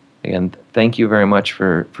 And thank you very much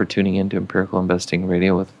for tuning in to Empirical Investing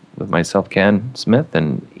Radio with myself, Ken Smith,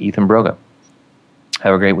 and Ethan Broga.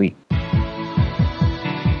 Have a great week.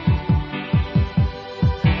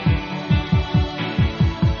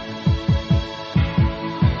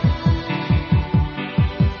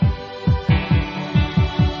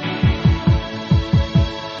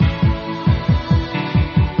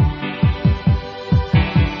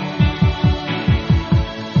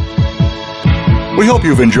 We hope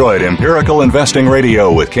you've enjoyed Empirical Investing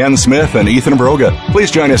Radio with Ken Smith and Ethan Broga.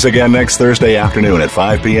 Please join us again next Thursday afternoon at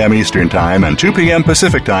 5 p.m. Eastern Time and 2 p.m.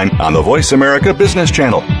 Pacific Time on the Voice America Business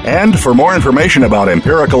Channel. And for more information about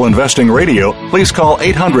Empirical Investing Radio, please call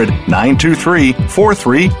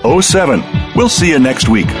 800-923-4307. We'll see you next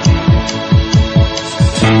week.